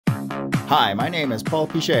Hi, my name is Paul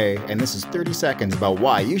Piché, and this is 30 seconds about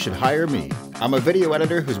why you should hire me. I'm a video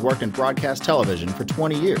editor who's worked in broadcast television for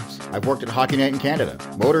 20 years. I've worked at Hockey Night in Canada,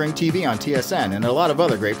 motoring TV on TSN, and a lot of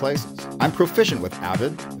other great places. I'm proficient with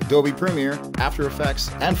Avid, Adobe Premiere, After Effects,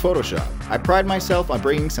 and Photoshop. I pride myself on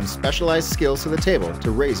bringing some specialized skills to the table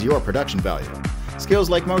to raise your production value. Skills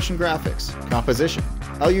like motion graphics, composition,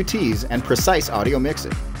 LUTs, and precise audio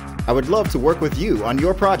mixing. I would love to work with you on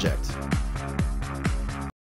your project.